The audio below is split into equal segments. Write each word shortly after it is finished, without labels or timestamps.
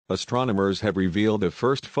astronomers have revealed the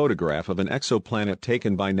first photograph of an exoplanet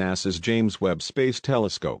taken by NASA's James Webb Space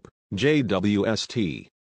Telescope, JWST.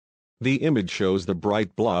 The image shows the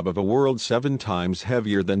bright blob of a world 7 times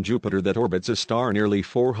heavier than Jupiter that orbits a star nearly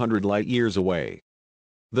 400 light-years away.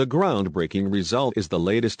 The groundbreaking result is the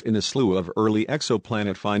latest in a slew of early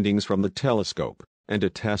exoplanet findings from the telescope, and a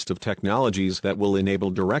test of technologies that will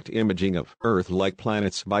enable direct imaging of Earth-like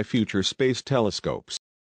planets by future space telescopes.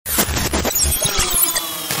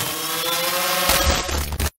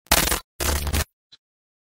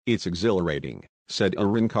 "It's exhilarating," said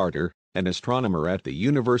Aaron Carter, an astronomer at the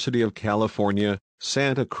University of California,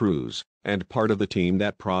 Santa Cruz, and part of the team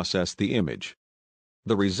that processed the image.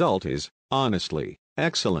 "The result is, honestly,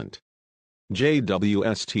 excellent."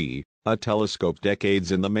 JWST, a telescope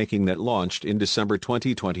decades in the making that launched in December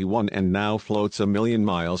 2021 and now floats 1 million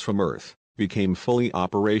miles from Earth, became fully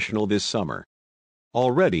operational this summer.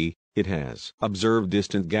 Already, it has observed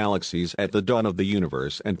distant galaxies at the dawn of the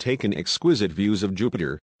universe and taken exquisite views of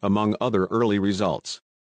Jupiter, among other early results.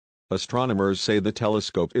 Astronomers say the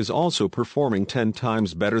telescope is also performing 10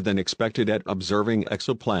 times better than expected at observing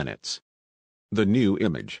exoplanets. The new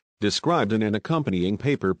image, described in an accompanying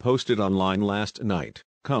paper posted online last night,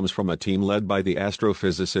 comes from a team led by the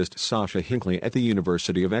astrophysicist Sasha Hinckley at the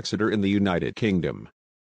University of Exeter in the United Kingdom.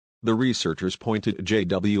 The researchers pointed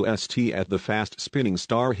JWST at the fast-spinning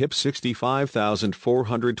star HIP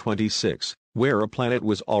 65426, where a planet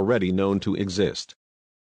was already known to exist.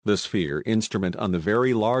 The sphere instrument on the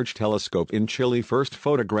Very Large Telescope in Chile first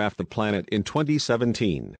photographed the planet in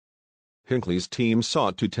 2017. Hinckley's team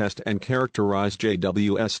sought to test and characterize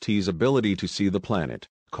JWST's ability to see the planet,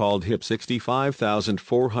 called HIP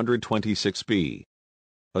 65426b.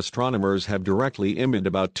 Astronomers have directly imaged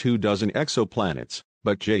about 24 exoplanets,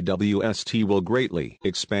 but JWST will greatly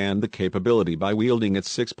expand the capability by wielding its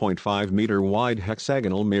 6.5-meter-wide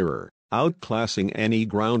hexagonal mirror, outclassing any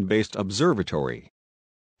ground-based observatory.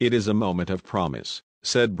 "It is a moment of promise,"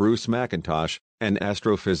 said Bruce McIntosh, an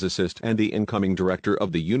astrophysicist and the incoming director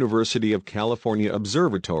of the University of California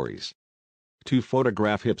Observatories. To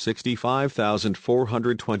photograph HIP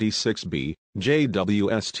 65426b,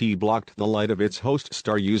 JWST blocked the light of its host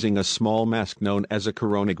star using a small mask known as a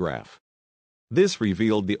coronagraph. This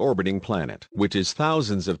revealed the orbiting planet, which is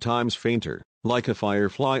thousands of times fainter, like a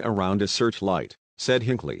firefly around a searchlight, said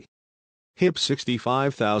Hinckley. HIP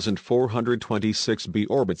 65426b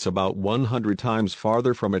orbits about 100 times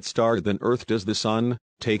farther from its star than Earth does the Sun,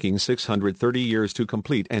 taking 630 years to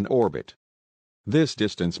complete an orbit. This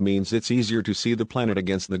distance means it's easier to see the planet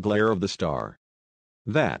against the glare of the star.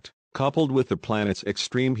 That, coupled with the planet's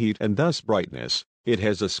extreme heat and thus brightness, it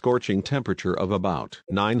has a scorching temperature of about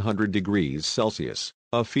 900 degrees Celsius,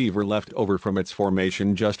 a fever left over from its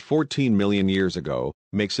formation just 14 million years ago,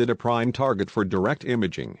 makes it a prime target for direct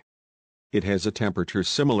imaging. "It has a temperature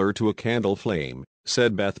similar to a candle flame,"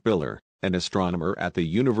 said Beth Biller, an astronomer at the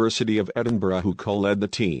University of Edinburgh who co-led the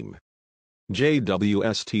team.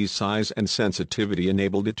 JWST's size and sensitivity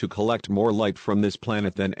enabled it to collect more light from this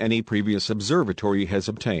planet than any previous observatory has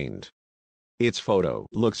obtained. Its photo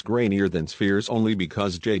looks grainier than spheres only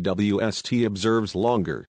because JWST observes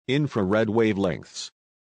longer, infrared wavelengths.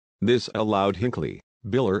 This allowed Hinckley,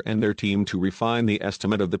 Biller and their team to refine the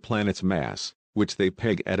estimate of the planet's mass, which they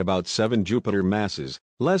peg at about 7 Jupiter masses,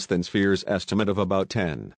 less than sphere's estimate of about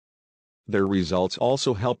 10. Their results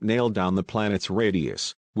also help nail down the planet's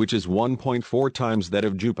radius, which is 1.4 times that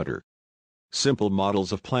of Jupiter. Simple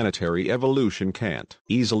models of planetary evolution can't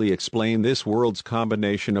easily explain this world's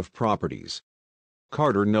combination of properties.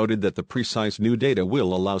 Carter noted that the precise new data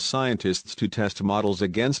will allow scientists to test models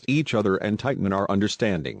against each other and tighten our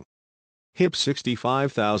understanding. HIP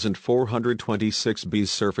 65426b's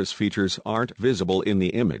surface features aren't visible in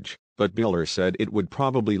the image, but Biller said it would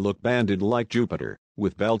probably look banded like Jupiter,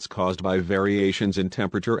 with belts caused by variations in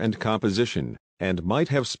temperature and composition, and might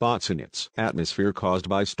have spots in its atmosphere caused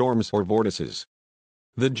by storms or vortices.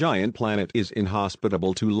 The giant planet is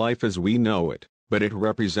inhospitable to life as we know it, but it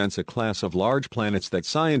represents a class of large planets that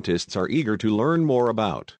scientists are eager to learn more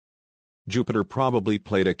about. Jupiter probably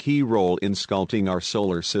played a key role in sculpting our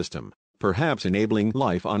solar system, perhaps enabling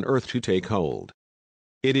life on Earth to take hold.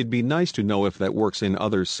 "It'd be nice to know if that works in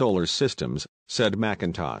other solar systems," said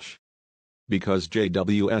McIntosh. Because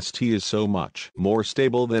JWST is so much more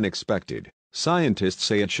stable than expected, scientists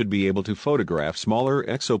say it should be able to photograph smaller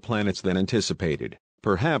exoplanets than anticipated,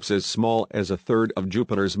 perhaps as small as a third of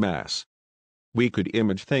Jupiter's mass. "We could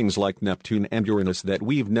image things like Neptune and Uranus that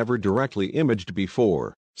we've never directly imaged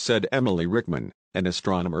before," said Emily Rickman, an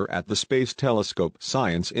astronomer at the Space Telescope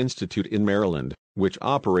Science Institute in Maryland, which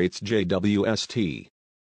operates JWST.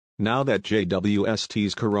 Now that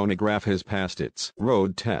JWST's coronagraph has passed its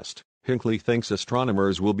road test, Hinckley thinks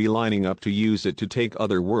astronomers will be lining up to use it to take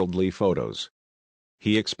otherworldly photos.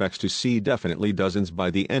 He expects to see definitely dozens by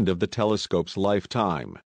the end of the telescope's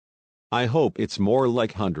lifetime. I hope it's more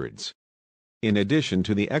like hundreds. In addition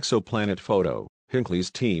to the exoplanet photo,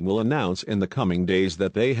 Hinckley's team will announce in the coming days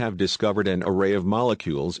that they have discovered an array of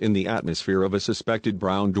molecules in the atmosphere of a suspected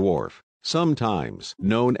brown dwarf, sometimes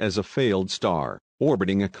known as a failed star,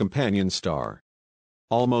 orbiting a companion star.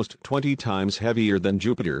 Almost 20 times heavier than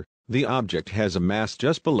Jupiter, the object has a mass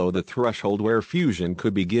just below the threshold where fusion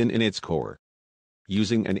could begin in its core.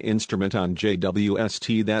 Using an instrument on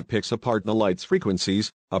JWST that picks apart the light's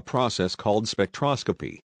frequencies, a process called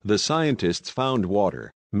spectroscopy, the scientists found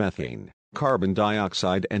water, methane, carbon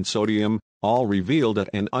dioxide and sodium, all revealed at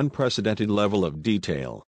an unprecedented level of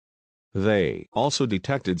detail. They also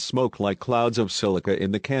detected smoke-like clouds of silica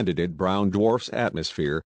in the candidate brown dwarf's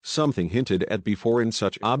atmosphere, something hinted at before in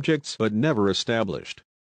such objects but never established.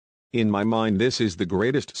 In my mind, this is the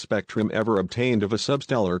greatest spectrum ever obtained of a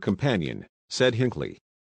substellar companion, said Hinckley.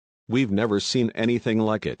 We've never seen anything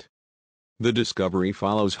like it. The discovery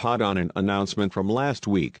follows hot on an announcement from last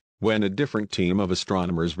week, when a different team of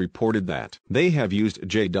astronomers reported that they have used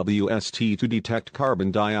JWST to detect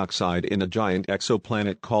carbon dioxide in a giant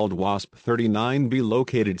exoplanet called WASP-39b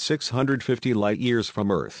located 650 light-years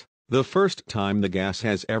from Earth, the first time the gas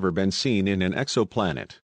has ever been seen in an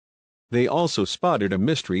exoplanet. They also spotted a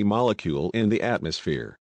mystery molecule in the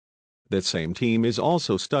atmosphere. That same team is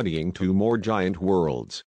also studying two more giant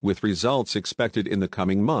worlds, with results expected in the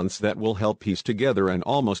coming months that will help piece together an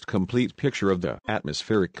almost complete picture of the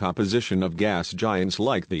atmospheric composition of gas giants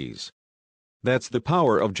like these. That's the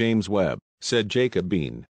power of James Webb, said Jacob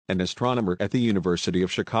Bean, an astronomer at the University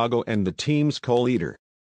of Chicago and the team's co-leader.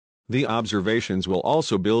 The observations will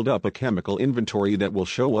also build up a chemical inventory that will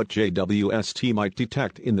show what JWST might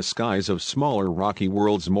detect in the skies of smaller rocky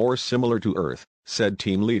worlds more similar to Earth, said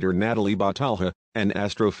team leader Natalie Batalha, an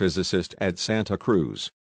astrophysicist at Santa Cruz.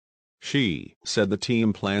 She said the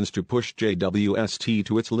team plans to push JWST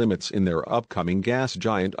to its limits in their upcoming gas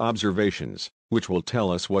giant observations, which will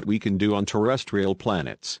tell us what we can do on terrestrial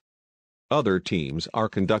planets. Other teams are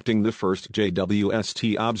conducting the first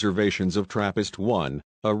JWST observations of TRAPPIST-1,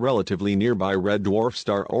 a relatively nearby red dwarf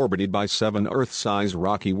star orbited by 7 Earth-size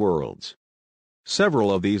rocky worlds.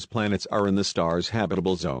 Several of these planets are in the star's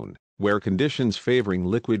habitable zone, where conditions favoring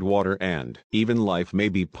liquid water and even life may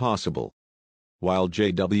be possible. While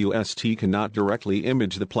JWST cannot directly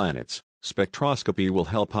image the planets, spectroscopy will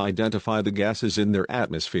help identify the gases in their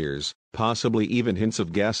atmospheres, possibly even hints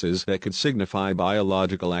of gases that could signify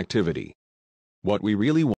biological activity. What we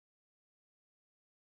really want